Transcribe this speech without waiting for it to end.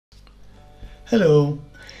Hello!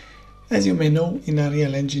 As you may know, in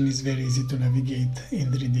Unreal Engine it's very easy to navigate in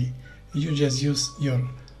 3D. You just use your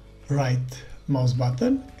right mouse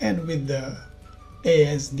button and with the A,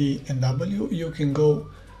 S, D and W you can go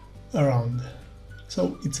around.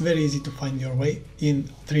 So it's very easy to find your way in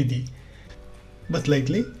 3D. But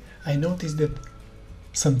lately I noticed that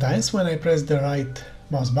sometimes when I press the right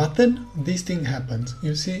mouse button, this thing happens.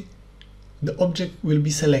 You see, the object will be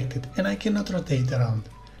selected and I cannot rotate around.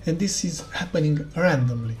 And this is happening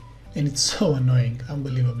randomly. And it's so annoying,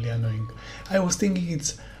 unbelievably annoying. I was thinking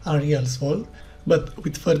it's Unreal's fault, but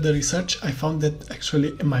with further research I found that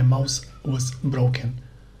actually my mouse was broken.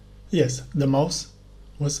 Yes, the mouse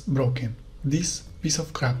was broken. This piece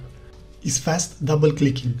of crap is fast double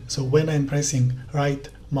clicking. So when I'm pressing right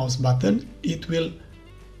mouse button, it will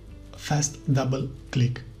fast double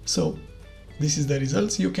click. So this is the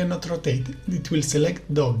results. You cannot rotate. It will select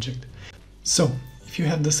the object. So if you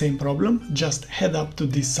have the same problem, just head up to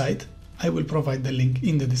this site. I will provide the link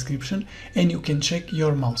in the description and you can check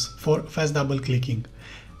your mouse for fast double clicking.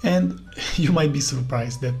 And you might be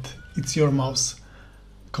surprised that it's your mouse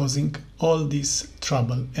causing all this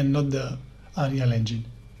trouble and not the Unreal Engine.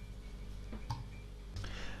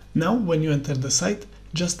 Now when you enter the site,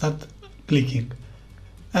 just start clicking.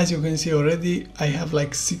 As you can see already, I have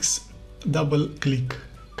like 6 double click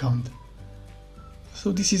count.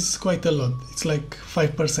 So this is quite a lot. It's like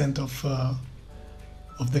 5%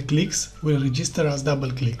 of the clicks will register as double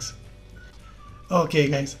clicks. Okay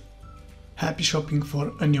guys, happy shopping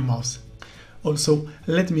for a new mouse. Also,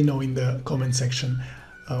 let me know in the comment section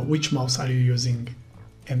which mouse are you using,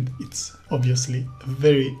 and it's obviously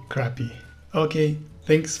very crappy. Okay,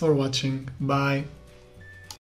 thanks for watching. Bye.